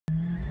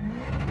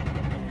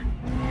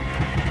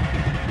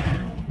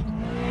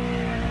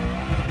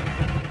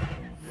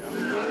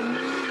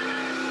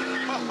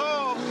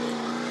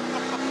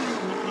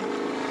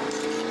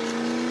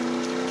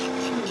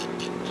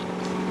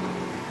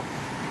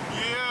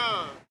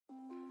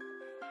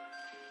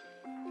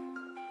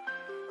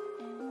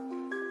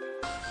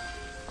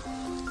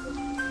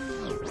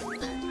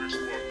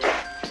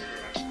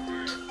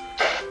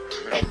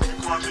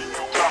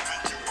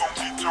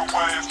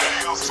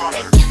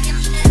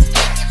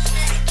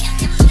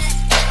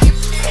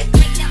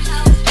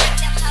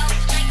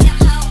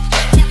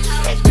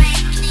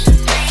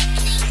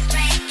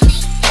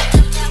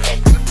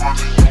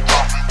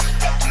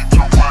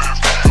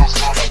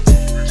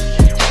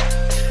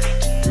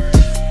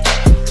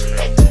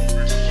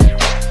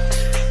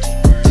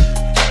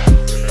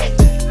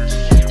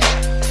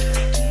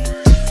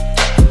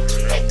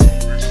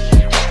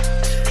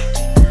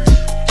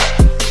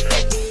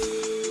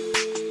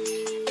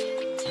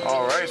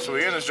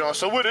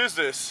So what is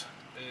this?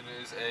 It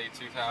is a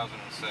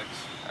 2006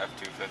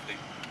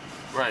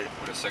 F250. Right.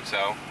 With a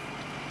 6.0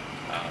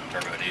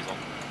 turbo diesel.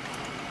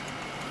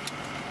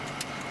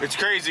 It's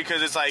crazy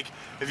because it's like,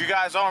 if you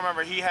guys don't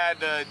remember, he had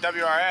the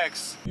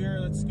WRX. Here,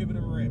 let's give it a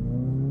rip.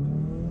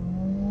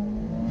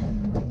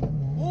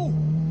 Ooh.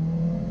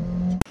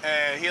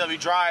 And he let me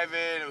drive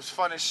it. It was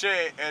fun as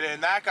shit. And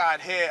then that got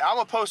hit. I'm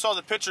gonna post all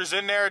the pictures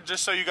in there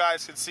just so you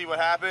guys can see what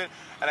happened.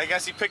 And I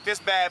guess he picked this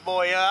bad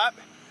boy up.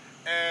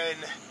 And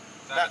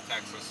That's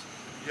Texas.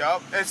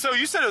 Yep. And so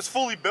you said it was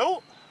fully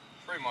built?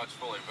 Pretty much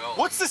fully built.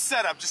 What's the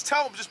setup? Just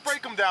tell them, just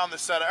break them down the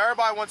setup.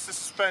 Everybody wants the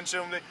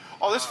suspension.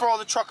 Oh, this is for all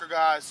the trucker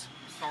guys.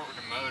 Start with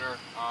the motor.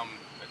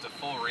 It's a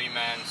full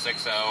reman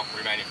 6.0,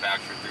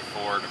 remanufactured through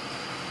Ford.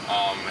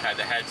 It had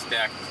the heads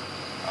decked,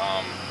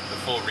 the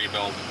full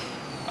rebuild.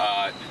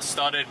 It's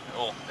studded.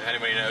 Well, if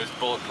anybody knows,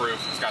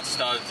 bulletproof. It's got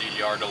studs,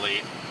 EGR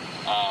delete.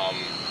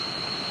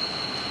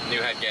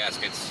 New head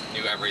gaskets,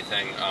 new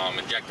everything.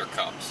 Injector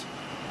cups.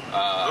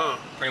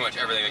 Pretty much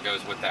everything that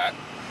goes with that.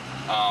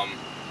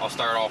 I'll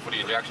start off with the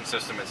injection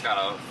system. It's got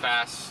a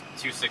fast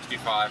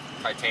 265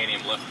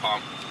 titanium lift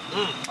pump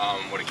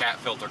with a cat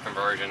filter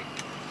conversion.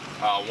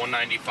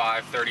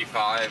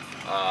 195/35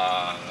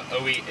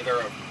 there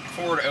are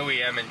Ford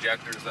OEM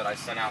injectors that I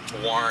sent out to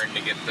Warren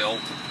to get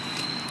built.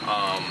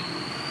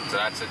 So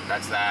that's it.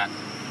 That's that.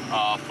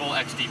 Full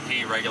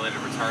XDP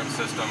regulated return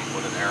system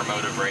with an air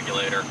motive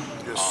regulator.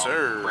 Yes,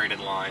 sir. Braided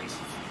lines.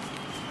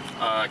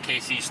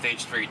 KC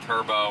Stage 3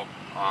 turbo.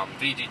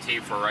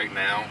 VGT for right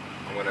now.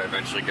 I'm going to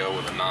eventually go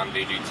with a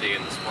non-VGT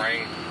in the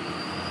spring.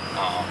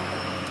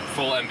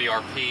 Full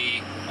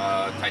MBRP,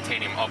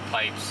 titanium up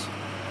pipes.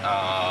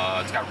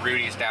 It's got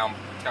Rudy's down.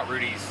 It's got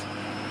Rudy's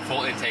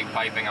full intake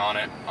piping on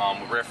it.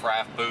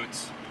 Riff-raff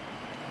boots.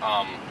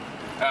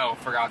 Oh,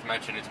 forgot to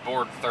mention it's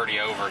bored 30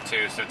 over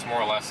too, so it's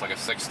more or less like a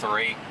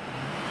 6.3.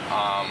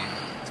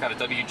 It's got a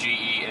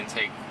WGE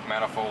intake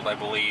manifold, I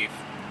believe.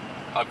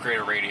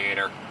 Upgraded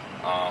radiator.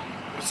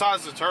 What size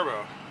is the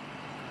turbo?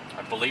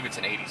 I believe it's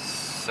an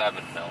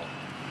 87 mil.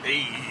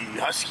 Hey,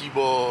 husky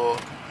boy.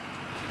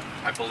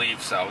 I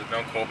believe so.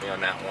 Don't quote me on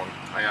that one.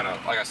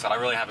 Like I said, I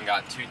really haven't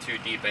got too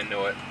deep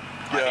into it.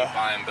 I hate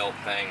buying built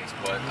things,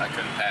 but I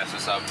couldn't pass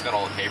this up. It's got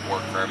all the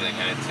paperwork for everything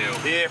in it too.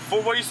 Yeah,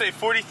 what do you say,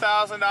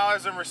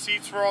 $40,000 in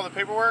receipts for all the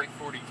paperwork? Like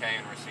 40K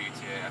in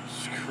receipts, yeah.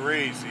 It's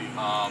crazy.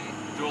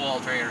 Dual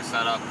alternator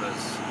setup, as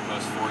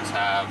most Fords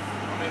have.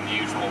 I mean, the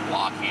usual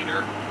block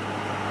heater.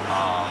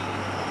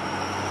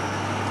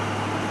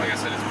 Like I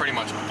said, it's pretty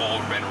much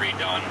all been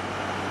redone.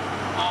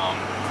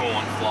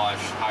 Coolant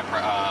flush,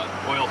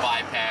 oil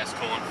bypass,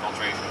 coolant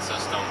filtration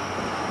system.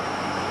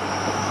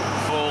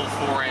 Full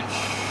 4-inch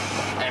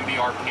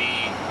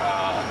MBRP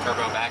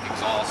turbo back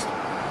exhaust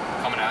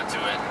coming out to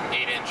it.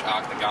 8-inch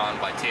octagon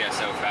by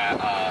TSO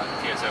Fab.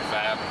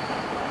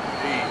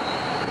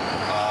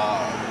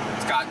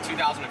 It's got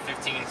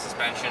 2015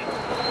 suspension,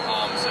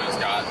 so it's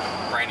got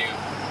brand new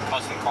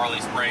custom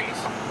Carly springs,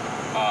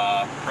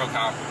 Pro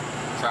Comp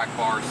track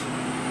bars.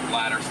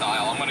 Ladder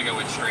style. I'm gonna go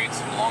with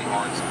straights and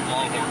Longhorn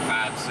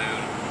Fab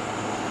soon.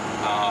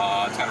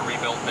 It's got a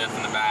rebuilt diff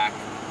in the back,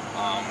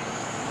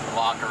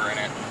 locker in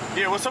it.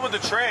 Yeah, what's up with the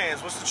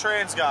trans? What's the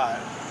trans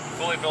got?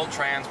 Fully built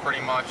trans,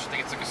 pretty much. I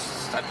think it's like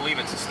I believe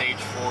it's a stage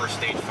 4,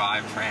 stage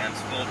 5 trans,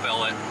 full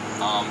billet,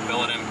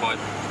 billet input,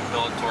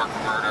 billet torque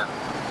converter,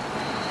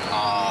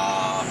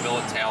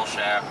 billet tail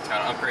shaft. It's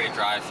got an upgraded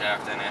drive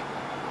shaft in it.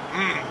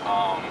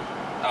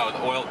 The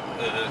oil.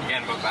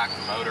 Again, go back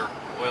to motor.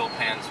 Oil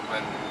pan's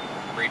been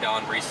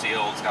redone,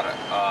 resealed. It's got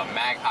a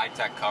mag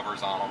high-tech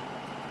covers on them.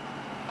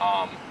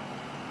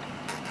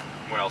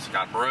 What else we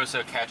got?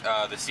 Barroso catch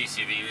the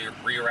CCV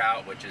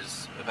reroute, which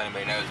is, if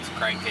anybody knows, it's a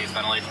crankcase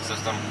ventilation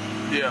system.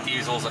 Yeah.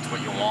 Diesels, that's what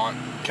you want.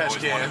 Catch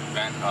can.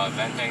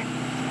 Venting.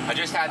 I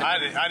just had to.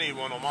 I need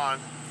one on mine.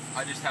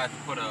 I just had to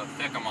put a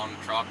thickum on the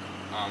truck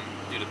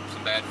due to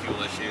some bad fuel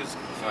issues.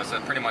 So I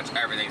said pretty much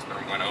everything's been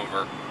went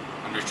over.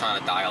 I'm just trying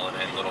to dial it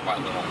in little by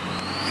little.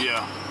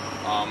 Yeah.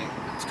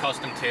 It's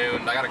custom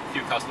tuned. I got a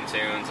few custom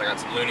tunes. I got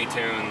some Looney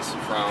Tunes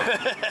from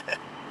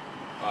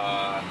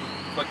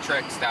Quick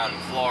Tricks down in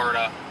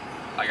Florida.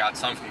 I got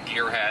some from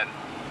Gearhead.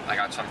 I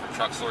got some from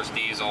Truck Source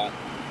Diesel.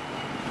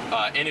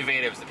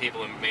 Innovative's the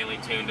people who mainly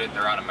tuned it.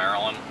 They're out of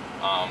Maryland.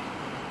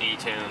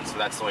 E-Tunes, so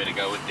that's the way to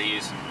go with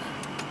these.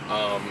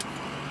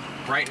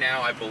 Right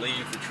now, I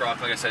believe the truck,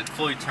 like I said,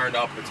 fully turned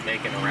up, it's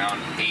making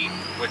around 8,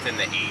 within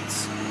the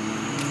 8s.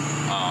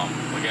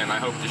 Again, I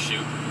hope to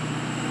shoot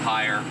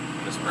higher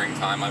in the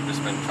springtime. I've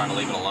just been trying to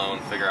leave it alone,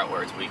 figure out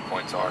where its weak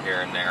points are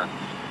here and there.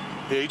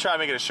 Yeah, you try to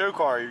make it a show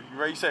car. You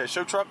ready? You say a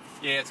show truck?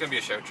 Yeah, it's gonna be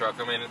a show truck.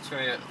 I mean, it's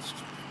gonna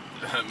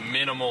be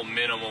minimal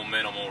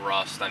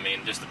rust. I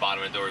mean, just the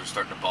bottom of the doors are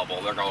starting to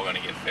bubble. They're all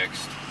gonna get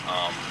fixed.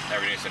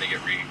 Everything's gonna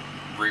get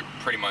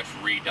pretty much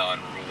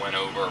redone, went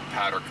over,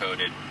 powder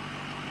coated.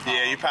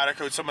 Yeah, you powder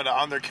coat some of the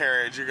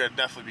undercarriage. You're gonna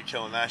definitely be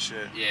killing that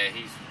shit. Yeah,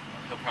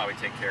 he'll probably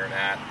take care of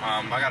that.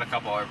 I got a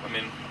couple. I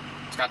mean,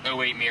 it's got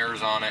 08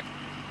 mirrors on it.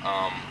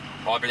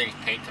 Everything's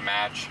paint to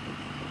match.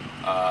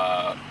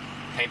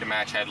 Paint to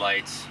match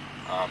headlights.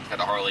 It's got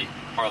the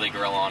Harley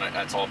grill on it.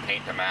 That's all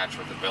paint to match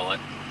with the billet.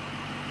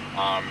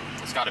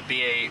 It's got a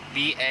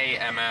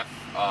BAMF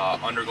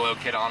underglow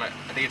kit on it.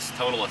 I think it's a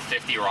total of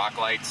 50 rock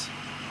lights.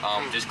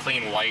 Just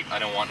clean white. I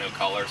don't want no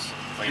colors.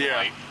 Clean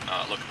white.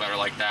 Look better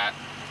like that.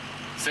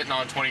 Sitting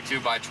on 22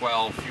 by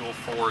 12 fuel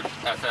forged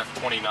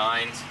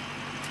FF29s.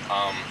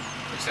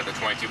 Like I said, they're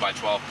 22 by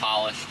 12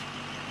 polished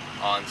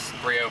on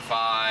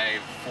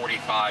 305,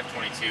 45,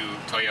 22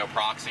 Toyo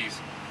proxies.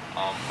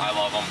 I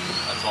love them.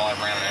 That's all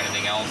I've ran on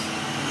anything else.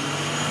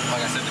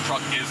 Like I said, the truck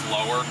is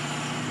lower.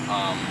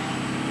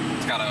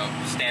 It's got a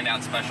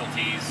standout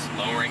specialties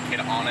lowering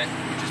kit on it,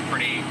 which is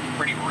pretty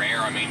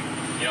rare. I mean,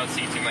 you don't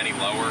see too many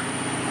lower.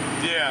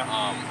 Yeah.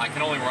 I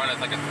can only run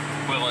it like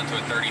equivalent to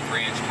a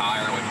 33-inch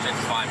tire, which is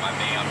fine by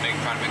me. I'm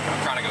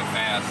trying to go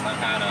fast. I've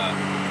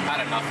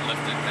had enough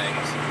lifted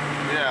things.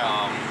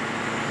 Yeah.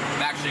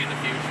 Actually, in the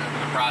future,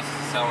 in the process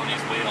of selling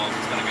these wheels,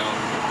 it's going to go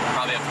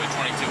probably up to a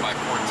 22 by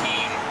 14.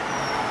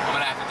 I'm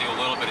going to have to do a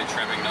little bit of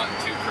trimming, nothing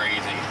too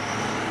crazy,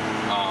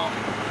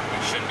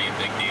 which shouldn't be a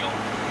big deal.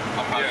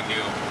 I'll probably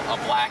do a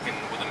black and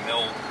with a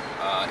mill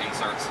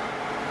inserts.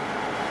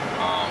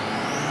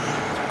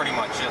 That's pretty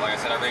much it. Like I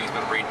said, everything's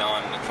been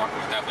redone. The truck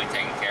was definitely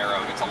taken care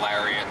of. It's a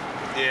Lariat.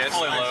 Yeah, it's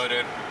fully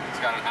loaded.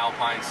 It's got an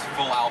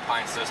full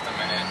Alpine system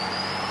in it.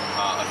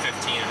 A 15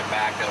 in the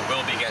back that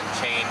will be getting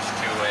changed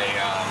to a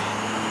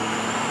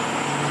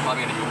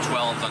probably going to do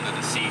 12s under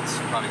the seats,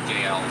 probably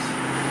JLs.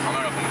 I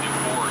don't know if I'm going to do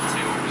 4 or 2.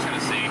 I'm just going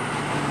to see.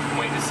 I'm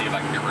waiting to see if I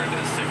can get rid of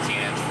this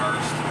 15-inch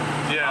first.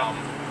 Yeah.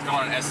 It's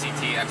going on an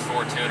SCT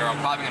X4 tuner. I'm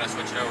probably going to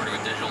switch it over to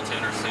a digital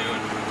tuner soon.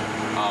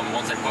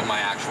 Once I put my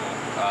actual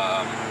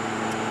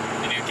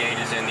the new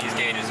gauges in. These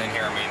gauges in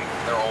here, I mean,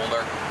 they're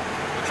older.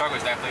 The truck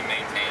was definitely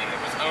maintained.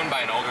 It was owned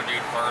by an older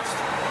dude first,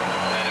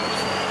 and it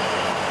was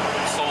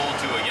sold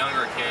to a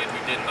younger kid who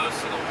did most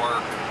of the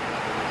work.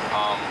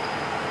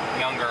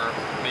 Younger,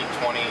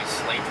 mid-20s,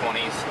 late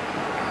 20s.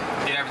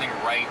 Did everything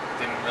right,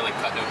 didn't really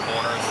cut no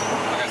corners.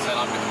 Like I said,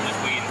 I'm just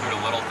weeding through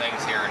the little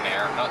things here and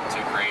there, nothing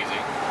too crazy.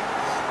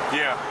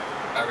 Yeah.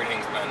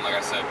 Everything's been, like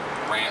I said,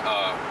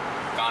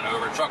 gone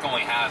over. The truck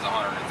only has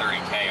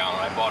 130K on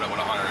it. I bought it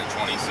with 126.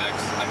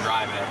 I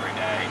drive it every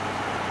day.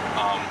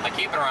 I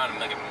keep it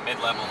around like a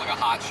mid-level, like a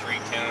hot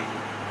street tune.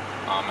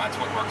 That's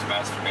what works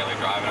best for daily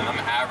driving. I'm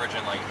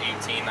averaging like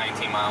 18,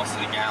 19 miles to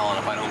the gallon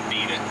if I don't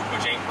beat it,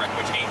 which ain't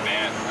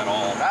bad at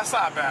all. That's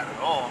not bad at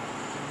all.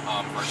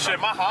 Shit,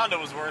 my Honda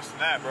was worse than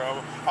that, bro.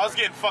 I was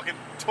getting fucking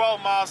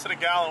 12 miles to the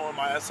gallon with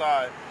my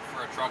SI.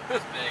 For a truck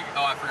this big.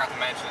 Oh, I forgot to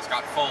mention, it's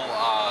got full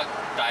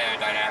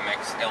diode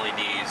dynamics,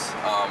 LEDs,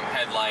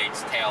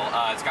 headlights,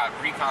 it's got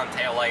recon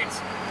tail lights,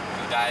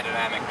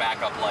 diodynamic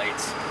backup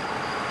lights,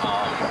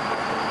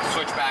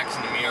 switchbacks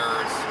in the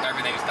mirrors,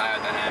 everything's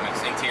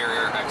diodynamics,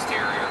 interior,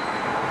 exterior.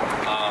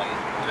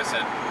 Like I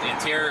said, the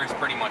interior is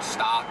pretty much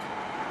stock,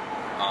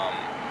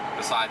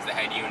 besides the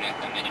head unit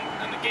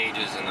and the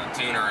gauges and the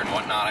tuner and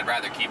whatnot. I'd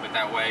rather keep it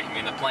that way. I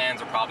mean, the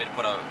plans are probably to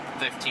put a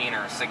 15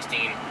 or a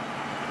 16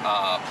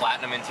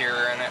 platinum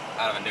interior in it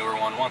out of a newer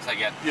one once I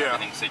get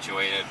everything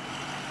situated.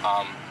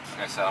 Like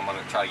I said, I'm going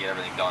to try to get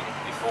everything done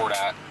before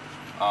that.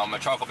 My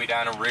truck will be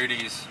down in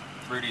Rudy's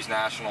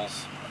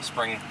Nationals,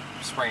 Spring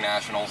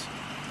Nationals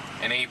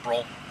in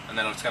April, and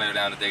then it's going to go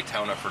down to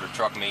Daytona for the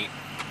truck meet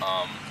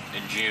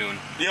in June.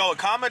 Yo,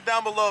 comment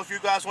down below if you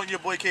guys want your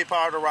boy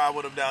K-Power to ride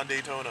with him down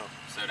Daytona.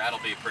 So that'll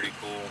be pretty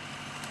cool.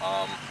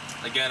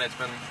 Again, it's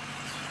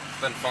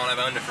been fun. I've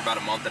owned it for about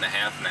a month and a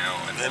half now,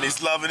 and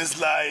he's loving his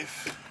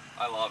life.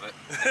 I love it.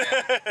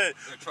 Again,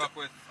 the truck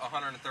with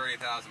 130,000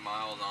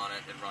 miles on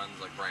it, it runs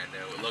like brand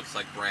new. It looks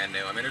like brand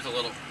new. I mean, there's a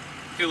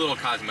few little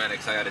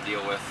cosmetics I got to deal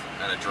with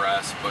and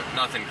address, but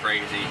nothing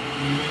crazy.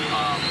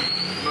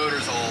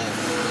 Motor's all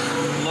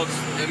looks.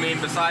 I mean,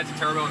 besides the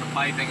turbo and the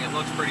piping, it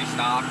looks pretty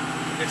stock.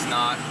 It's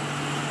not.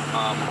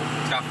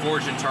 It's got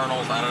forged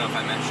internals. I don't know if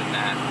I mentioned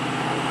that.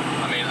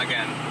 I mean,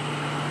 again,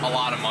 a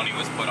lot of money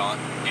was put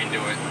into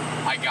it.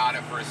 I got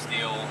it for a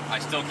steal. I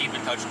still keep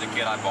in touch with the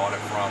kid I bought it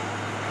from.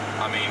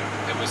 I mean,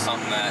 it was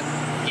something that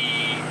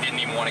he didn't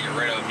even want to get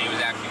rid of. He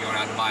was actually going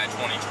out to buy a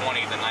 2020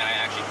 the night I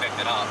actually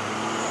picked it up.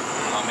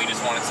 He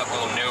just wanted something a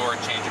little newer,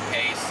 change of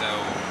pace, so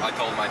I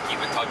told him I'd keep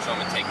in touch with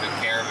him and take good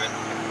care of it.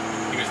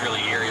 He was really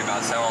eerie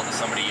about selling to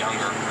somebody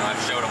younger, and I've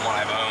showed him what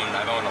I've owned.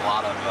 I've owned a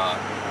lot of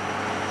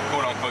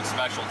quote-unquote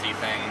specialty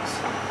things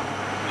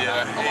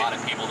that a lot of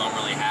people don't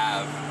really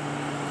have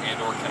and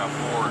or can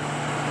afford.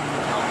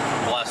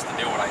 I'm blessed to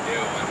do what I do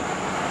and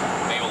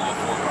be able to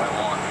afford what I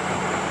want.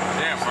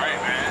 Damn right,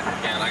 man.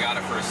 Again, I got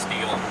it for a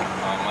steal.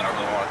 I don't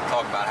really want to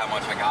talk about how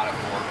much I got it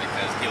for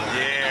because people.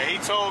 Yeah,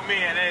 he told me,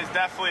 and it's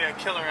definitely a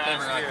killer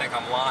ass deal. I think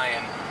I'm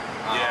lying.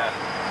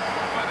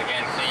 But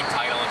again, clean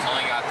title. It's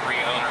only got 3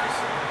 owners.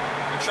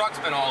 The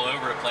truck's been all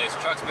over the place.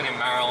 The truck's been in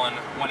Maryland.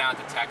 Went out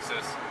to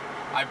Texas.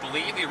 I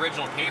believe the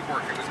original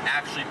paperwork, it was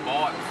actually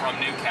bought from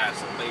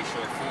Newcastle,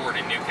 Bayshore Ford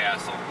in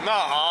Newcastle.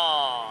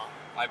 No.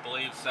 I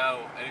believe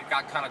so. And it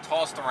got kind of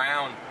tossed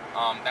around.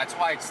 That's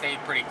why it stayed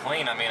pretty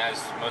clean. I mean,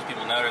 as most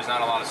people know, there's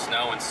not a lot of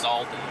snow and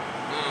salt and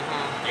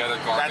Mm-hmm. The other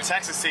garbage. That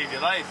Texas saved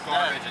your life.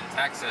 Garbage in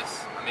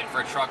Texas. I mean,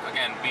 for a truck,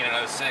 again, being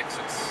an 06,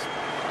 it's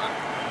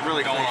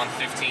really going on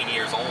 15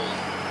 years old.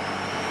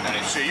 And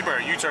it's, shit, you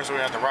better U-turn so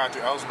we have to ride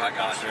through Ellsworth. I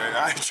got you.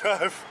 I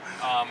drive.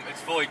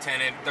 It's fully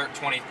tinted,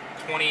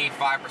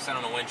 25%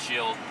 on the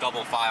windshield,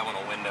 double 5 on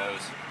the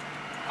windows.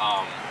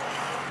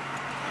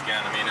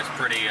 Again, I mean, it's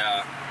pretty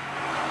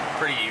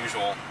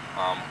usual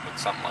with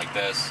something like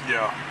this.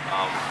 Yeah.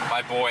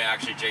 My boy,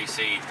 actually,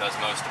 JC, does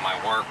most of my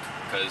work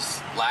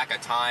because lack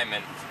of time,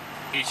 and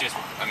he's just,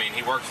 I mean,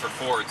 he works for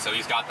Ford, so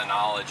he's got the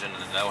knowledge and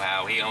the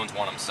know-how. He owns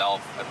one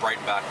himself, a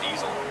Breitenbach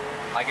diesel.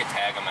 I could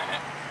tag him in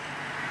it.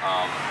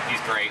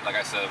 He's great. Like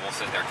I said, we'll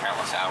sit there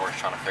countless hours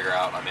trying to figure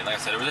out. I mean, like I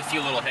said, there was a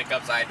few little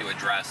hiccups I had to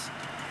address.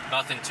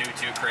 Nothing too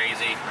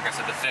crazy. Like I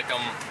said, the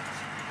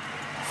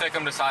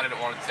Thickum decided it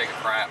wanted to take a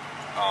crap.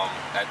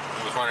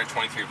 It was running at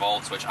 23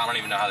 volts, which I don't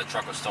even know how the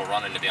truck was still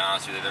running, to be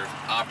honest with you. Their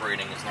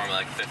operating is normally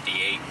like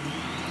 58.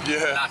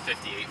 Yeah. Not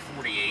 58,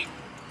 48.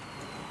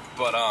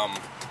 But,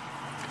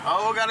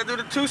 oh, gotta do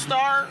the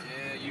 2-star.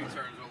 yeah, U-turns a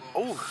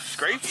little. Oh,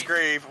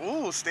 scrape.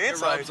 Ooh, stand It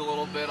side. rubs a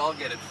little bit. I'll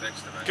get it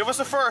fixed eventually. Give us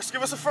a first.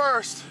 Give us a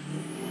first.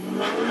 Don't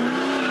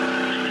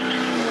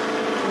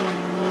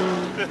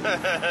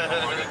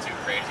want to get too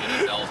crazy in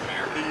the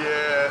Ellesmere.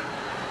 Yeah.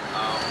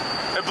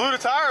 It blew the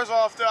tires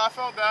off, though. I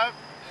felt that.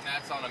 And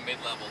that's on a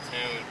mid-level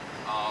tune.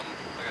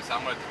 Like I said,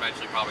 I'm going to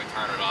eventually probably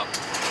turn it up.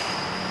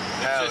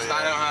 It's just,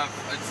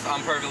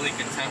 I'm perfectly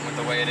content with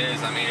the way it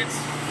is. I mean, it's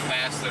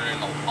faster than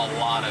a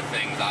lot of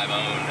things I've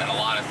owned and a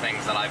lot of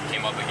things that I've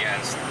came up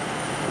against.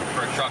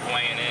 For a truck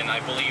weighing in,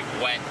 I believe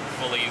wet,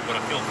 fully, with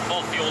a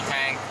full fuel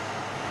tank.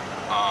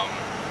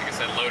 Like I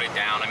said, loaded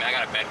down. I mean, I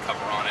got a bed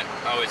cover on it.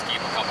 I always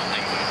keep a couple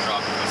things in the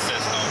truck, the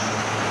system.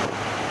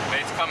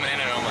 But it's coming in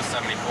at almost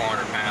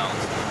 7,400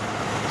 pounds,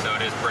 so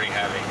it is pretty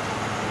heavy.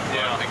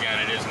 Yeah. But again,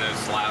 it is no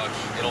slouch.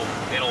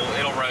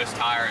 It'll roast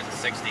tires at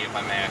 60 if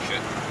I mash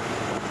it.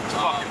 It's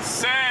fucking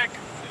sick.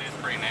 It is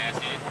pretty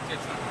nasty.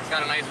 It's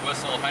got a nice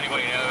whistle. If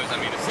anybody knows, I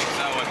mean, a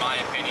 6.0 in my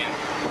opinion.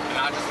 And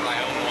not just when I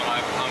own one.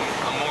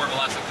 I'm more or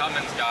less a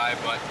Cummins guy,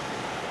 but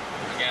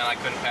again, I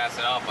couldn't pass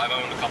it up. I've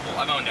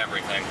owned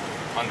everything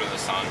under the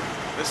sun.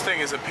 This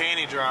thing is a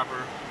panty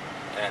dropper.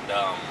 And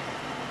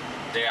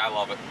yeah, I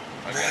love it.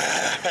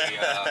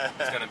 Again,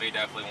 it's gonna be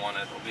definitely one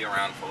that will be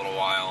around for a little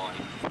while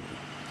and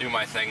do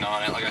my thing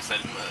on it. Like I said,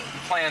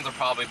 plans will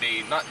probably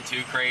be nothing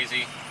too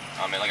crazy.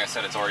 I mean, like I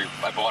said,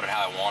 I bought it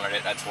how I wanted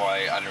it. That's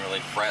why I didn't really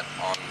fret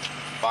on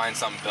buying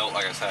something built.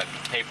 Like I said,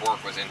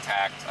 paperwork was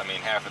intact. I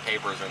mean, half the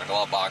papers are in the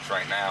glove box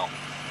right now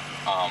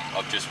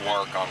of just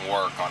work on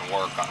work on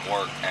work on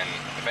work. And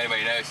if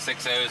anybody knows,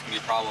 6.0s can be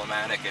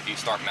problematic if you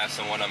start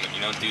messing with them and you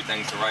don't do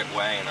things the right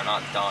way and they're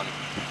not done.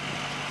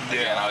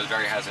 Again, I was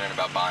very hesitant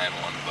about buying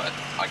one, but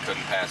I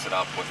couldn't pass it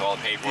up with all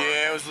the paperwork.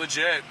 Yeah, it was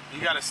legit.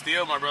 You got a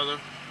steal, my brother.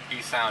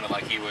 He sounded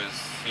like he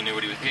knew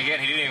what he was. Again,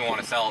 he didn't even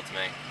want to sell it to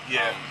me.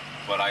 Yeah.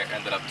 But I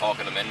ended up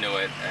talking him into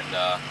it,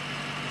 and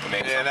we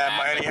made something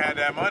happen. And he had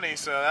that money,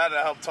 so that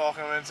helped talk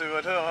him into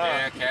it too, huh?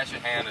 Yeah, cash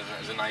in hand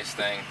is a nice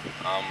thing.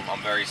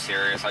 I'm very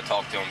serious. I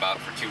talked to him about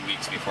it for 2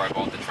 weeks before I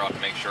bought the truck to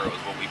make sure it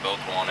was what we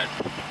both wanted.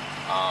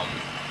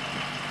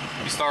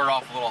 We started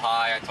off a little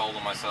high. I told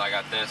him, I said, I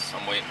got this.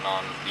 I'm waiting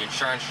on the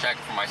insurance check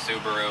for my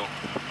Subaru.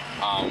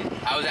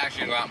 I was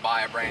actually going to go out and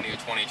buy a brand new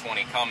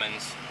 2020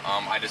 Cummins.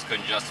 I just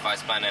couldn't justify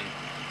spending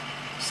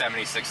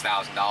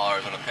 $76,000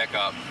 on a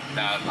pickup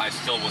that I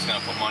still was going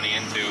to put money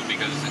into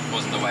because it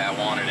wasn't the way I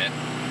wanted it.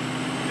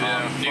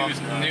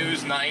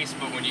 News nice,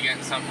 but when you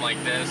get in something like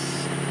this,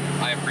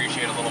 I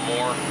appreciate a little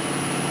more.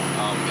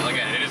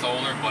 Again, it is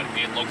older, but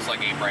it looks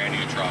like a brand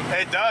new truck.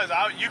 It does.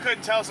 You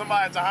couldn't tell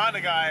somebody it's a Honda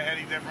guy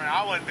any different.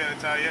 I wouldn't be able to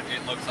tell you.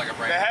 It looks like a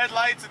brand new. The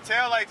headlights and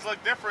taillights look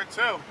different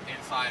too.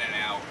 Inside and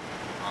out.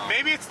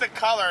 Maybe it's the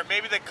color.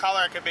 Maybe the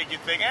color could make you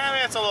think,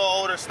 maybe it's a little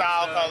older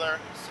style color.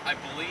 I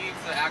believe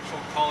the actual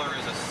color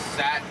is a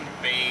satin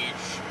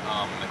beige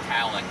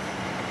metallic.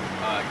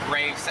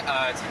 Gray, it's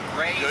a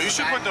gray. Yo, you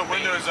should put the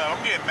windows up.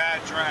 I'm getting mad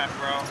draft,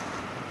 bro.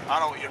 I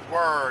don't get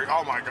word.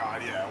 Oh my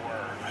god, yeah,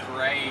 word.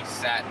 Gray,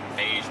 satin,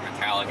 beige,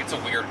 metallic. It's a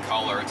weird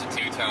color. It's a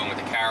two-tone with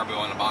the caribou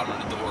on the bottom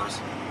of the doors.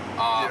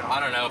 I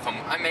don't know if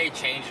I may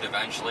change it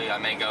eventually. I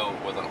may go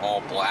with an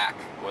all black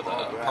with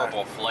a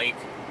purple flake.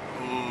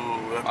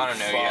 Ooh, I don't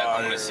know yet.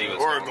 I'm gonna see what's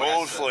going on. Or a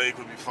gold with flake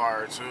would be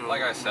fire too.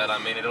 Like I said, I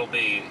mean,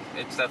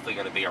 it's definitely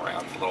gonna be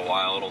around for a little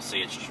while. It'll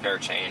see its fair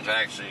change.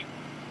 I actually,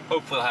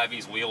 hopefully I'll have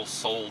these wheels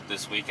sold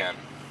this weekend.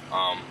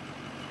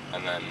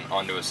 And then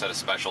onto a set of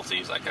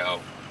specialties I go.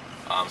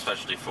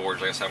 Specialty forged.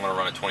 Like I said, I'm going to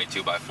run a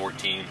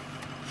 22x14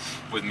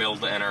 with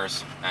milled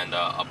inners and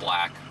a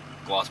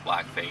gloss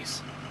black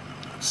face.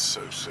 That's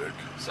so sick.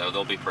 So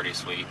they'll be pretty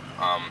sweet.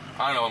 I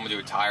don't know what I'm going to do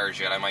with tires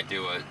yet. I might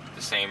do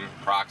the same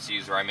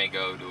proxies, or I may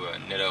go to a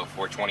Nitto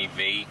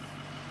 420V.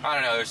 I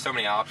don't know. There's so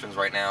many options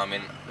right now. I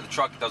mean, the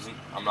truck doesn't,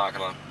 I'm not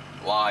going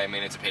to lie. I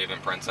mean, it's a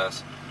pavement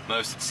princess.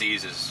 Most it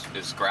sees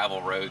is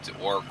gravel roads at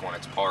work when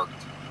it's parked.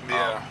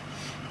 Yeah.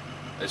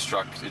 This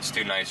truck, it's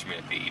too nice for me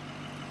to beat.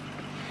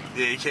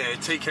 Yeah, you can't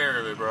take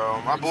care of it,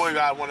 bro. My boy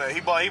got one. He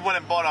went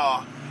and bought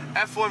a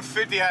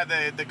F-150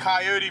 had the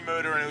Coyote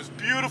motor, and it was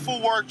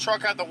beautiful work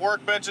truck, had the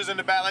workbenches in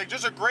the back, like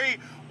just a great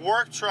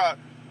work truck.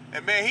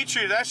 And man, he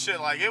treated that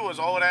shit like it was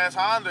old ass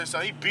Honda, so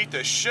he beat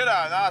the shit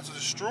out of it. Now it's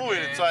destroyed.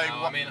 Yeah, it's like,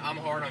 no, I mean, I'm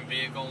hard on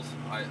vehicles.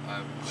 I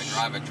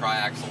drive a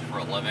triaxle for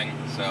a living,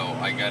 so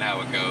I get how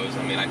it goes.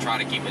 I mean, I try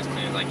to keep it as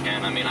clean as I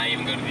can. I mean, I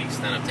even go to the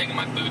extent of taking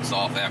my boots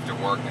off after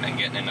work and then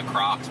getting in the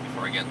Crocs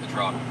before I get in the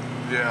truck.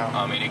 yeah.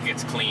 I mean, it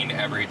gets cleaned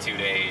every 2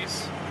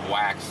 days,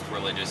 waxed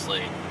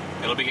religiously.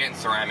 It'll be getting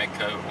ceramic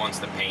coat once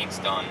the paint's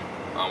done,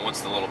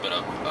 once the little bit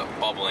of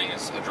bubbling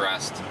is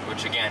addressed,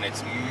 which again,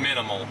 it's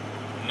minimal,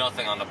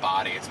 nothing on the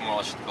body. It's more or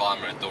less just the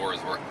bottom of the doors,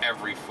 where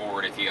every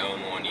Ford, if you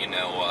own one, you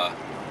know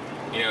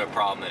the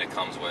problem that it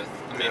comes with.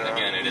 I mean,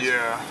 again, it is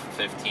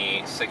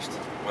 15, 16,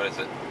 what is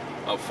it?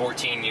 Oh,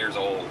 14 years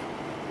old.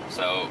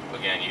 So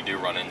again, you do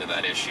run into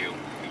that issue.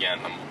 Again,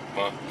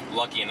 I'm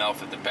lucky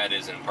enough that the bed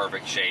is in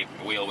perfect shape,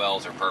 wheel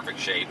wells are perfect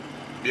shape.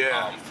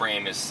 Yeah.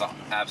 Frame is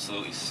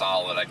absolutely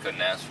solid. I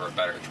couldn't ask for a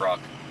better truck,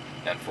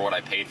 and for what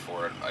I paid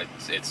for it,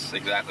 it's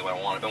exactly what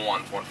I want. I've been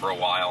wanting one for a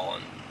while,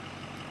 and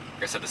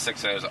like I said, the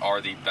 6.0s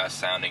are the best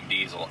sounding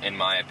diesel, in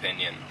my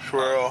opinion.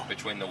 True.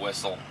 Between the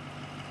whistle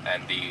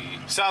and the...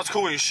 Sounds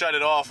cool when you shut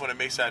it off when it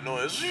makes that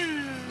noise.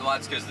 Well,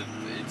 that's because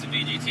it's a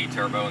VGT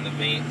turbo, and the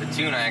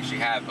tune I actually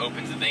have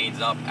opens the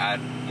vanes up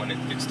when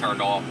it gets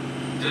turned off,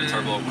 so the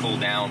turbo will cool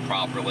down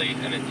properly,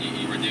 and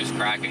you reduce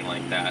cracking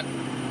like that.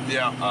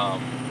 Yeah.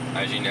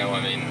 As you know,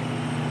 I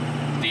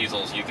mean,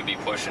 diesels, you could be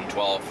pushing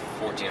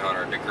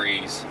 1,400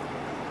 degrees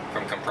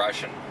from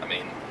compression. I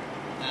mean,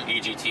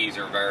 EGTs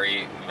are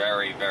very,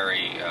 very,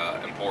 very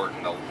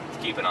important to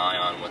keep an eye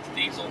on with the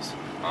diesels.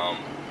 I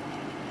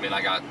mean,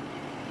 I got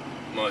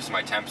most of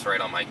my temps right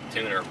on my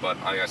tuner, but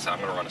like I said, I'm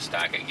going to run a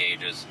stack of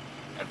gauges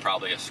and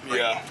probably a screen,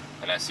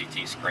 an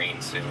SCT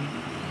screen soon.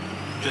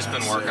 Just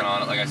been working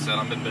on it. Like I said,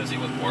 I've been busy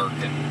with work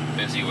and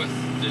busy with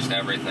just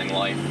everything,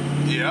 life.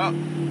 Yeah.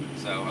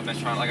 So I've been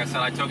trying, like I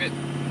said, I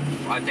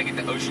take it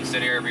to Ocean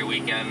City every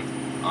weekend,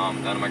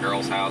 down to my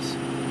girl's house.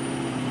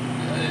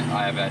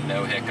 I have had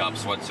no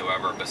hiccups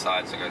whatsoever,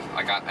 besides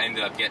I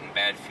ended up getting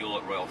bad fuel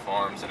at Royal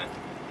Farms, and it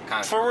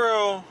kind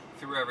of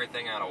threw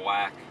everything out of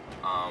whack.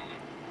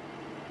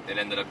 It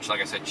ended up,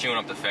 like I said, chewing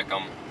up the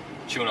FICM,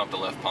 chewing up the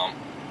lift pump.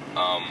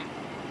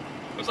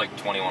 It was like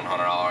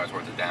 $2,100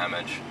 worth of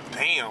damage.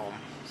 Damn.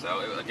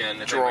 So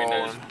again, if everybody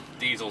knows,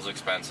 diesel's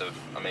expensive.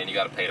 I mean, you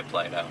got to pay to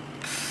play now.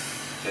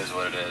 It is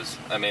what it is.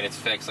 I mean, it's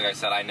fixed. Like I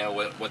said, I know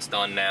what's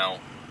done now.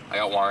 I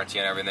got warranty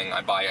and everything.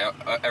 I buy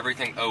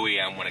everything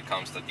OEM when it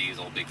comes to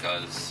diesel,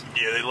 because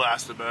they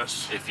last the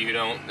best. If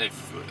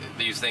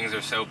these things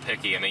are so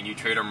picky, I mean, you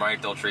treat them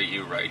right, they'll treat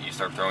you right. You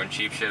start throwing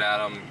cheap shit at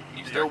them.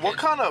 What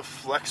kind of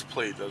flex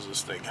plate does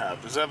this thing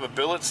have? Does it have a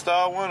billet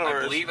style one? Or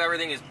I believe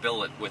everything is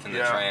billet within the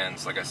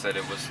trans. Like I said,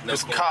 it was no.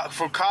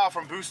 From Kyle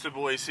from Boosted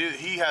Boys,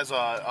 he has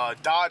a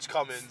Dodge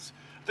Cummins.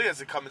 I think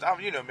it's a Cummins.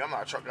 You know me, I'm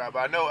not a truck guy,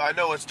 but I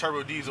know it's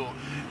turbo diesel,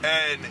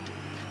 and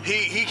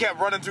he kept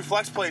running through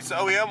flex plates, the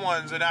OEM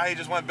ones, and now he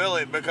just went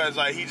billet because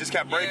he just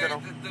kept breaking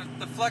them.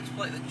 The flex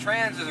plate, the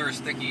transes are a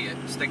sticky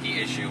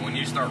issue. When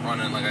you start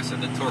running, like I said,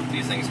 the torque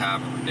these things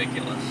have are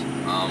ridiculous.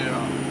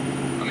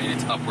 I mean,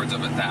 it's upwards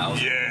of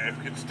 1,000. Yeah,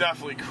 it's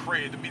definitely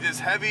crazy. To be this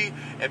heavy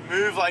and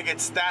move like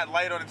it's that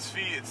light on its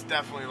feet, it's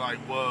definitely like,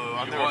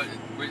 whoa.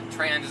 With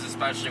transes,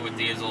 especially with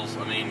diesels,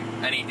 I mean,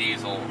 any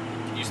diesel,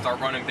 you start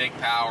running big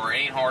power, it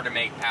ain't hard to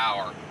make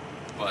power.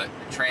 But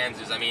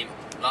transes, I mean,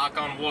 knock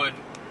on wood,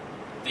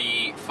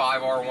 the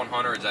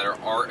 5R100s that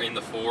are in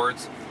the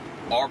Fords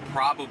are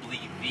probably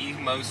the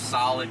most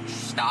solid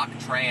stock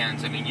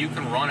trans. I mean, you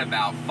can run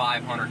about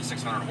 500,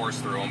 600 horse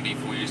through them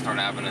before you start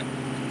having to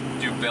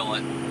do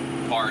billet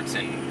parts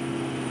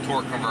and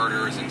torque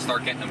converters and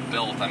start getting them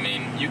built. I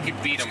mean, you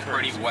could beat them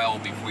pretty well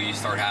before you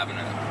start having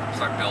to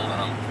start building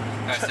them.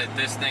 Like I said,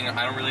 this thing,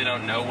 I really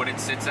don't know what it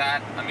sits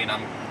at. I mean,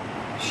 I'm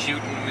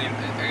shooting,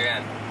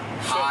 again,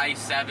 high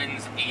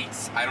 7s,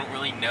 8s. I don't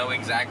really know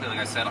exactly. Like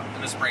I said,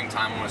 in the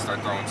springtime, I'm going to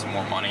start throwing some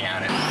more money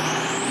at it.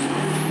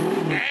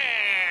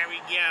 There we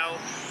go.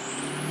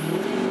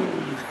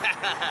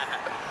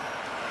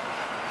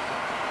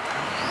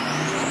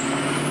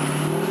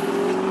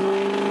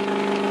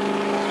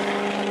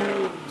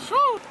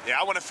 Yeah,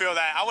 I want to feel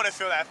that. I want to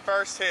feel that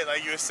first hit,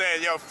 like you were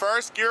saying. Yo,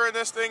 first gear in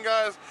this thing,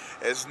 guys,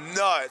 is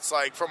nuts.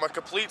 Like from a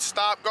complete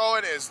stop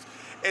going,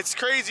 it's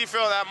crazy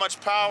feeling that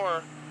much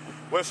power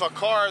with a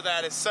car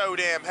that is so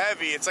damn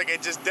heavy. It's like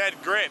it just dead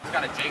grip. It's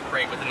got a Jake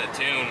brake within the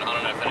tune. I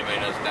don't know if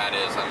anybody knows what that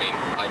is. I mean,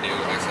 I do.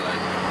 Like I said, I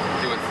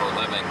do it for a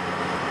living.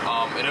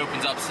 It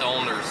opens up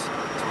cylinders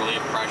to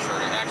relieve pressure,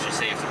 and it actually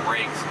saves the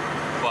brakes.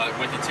 But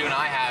with the tune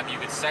I have, you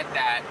could set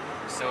that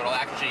so it'll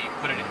actually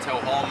put it in tow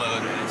haul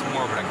mode, and it's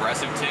more of an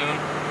aggressive tune.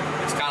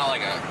 It's kind of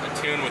like a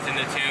tune within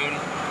the tune.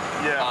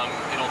 Yeah.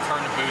 It'll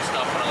turn the boost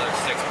up another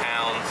 6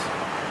 pounds.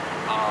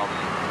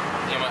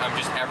 You know, I'm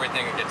just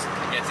everything gets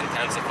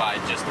intensified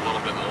just a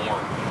little bit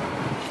more.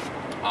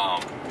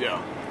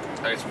 Yeah.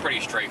 It's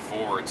pretty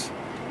straightforward.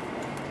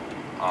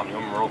 You want me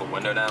to roll the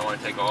window down when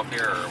I take off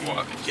here, or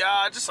what?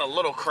 Yeah, just a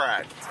little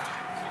crack.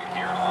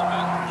 gear a little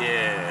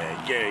bit.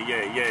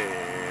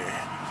 Yeah.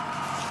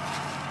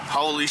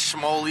 Holy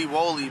schmoly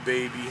woly,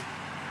 baby.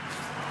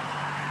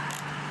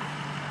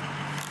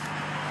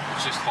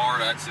 It's just hard.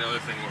 That's the other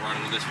thing we're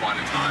running with this wide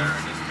of tire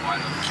and this wide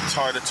of. It's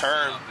hard to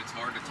turn. It's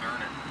hard to turn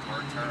it.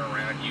 Hard to turn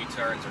around.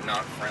 U-turns are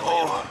not friendly.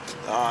 Oh,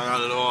 not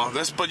at all.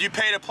 But you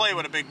pay to play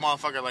with a big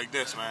motherfucker like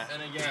this, man.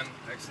 And again,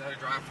 I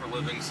drive for a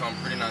living, so I'm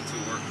pretty not too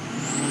worried.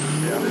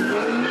 Yeah.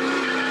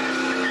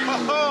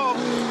 Oh.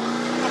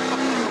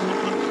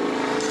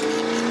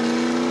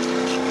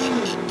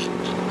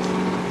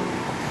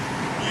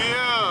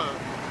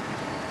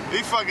 Yeah.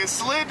 He fucking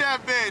slid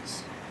that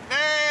bitch.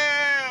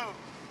 Damn.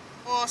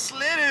 Boy,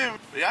 slid him.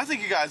 Yeah, I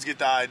think you guys get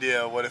the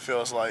idea of what it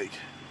feels like.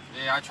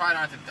 Yeah, I try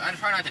not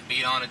to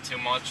beat on it too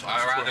much.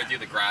 I'd rather do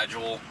the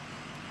gradual.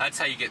 That's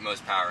how you get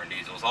most power in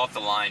diesels. Off the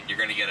line, you're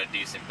gonna get a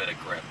decent bit of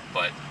grip,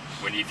 but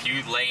if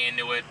you lay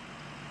into it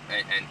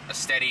and a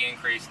steady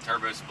increase,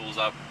 turbo spools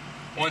up.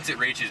 Once it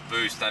reaches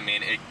boost, I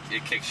mean, it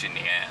kicks you in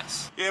the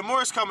ass. Yeah, more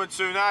is coming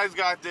soon. Now he's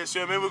got this.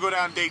 Yeah, maybe we'll go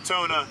down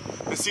Daytona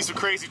and see some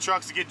crazy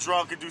trucks to get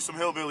drunk and do some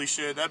hillbilly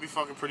shit. That'd be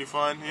fucking pretty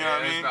fun. You know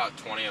what I mean? There's about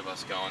 20 of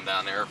us going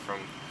down there from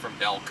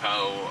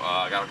Delco.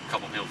 I got a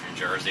couple people from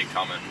Jersey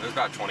coming. There's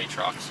about 20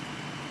 trucks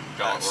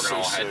going. We're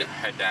gonna all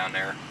head down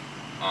there.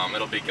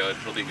 It'll be good.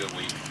 It'll be a good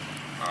week.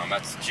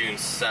 That's June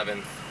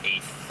 7th,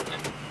 8th,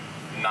 and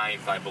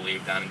 9th, I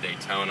believe, down in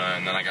Daytona.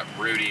 And then I got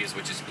Rudy's,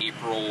 which is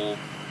April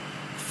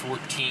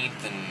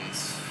 14th and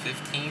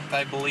 15th,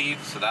 I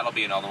believe. So that'll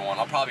be another one.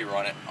 I'll probably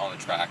run it on the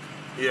track.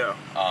 Yeah.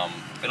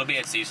 It'll be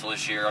at Cecil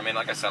this year. I mean,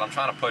 like I said, I'm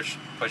trying to push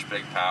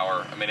big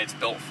power. I mean, it's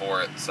built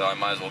for it, so I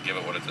might as well give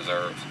it what it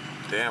deserves.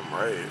 Damn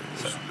right.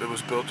 It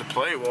was built to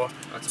play. Well,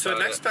 until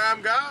next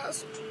time,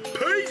 guys.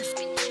 Peace.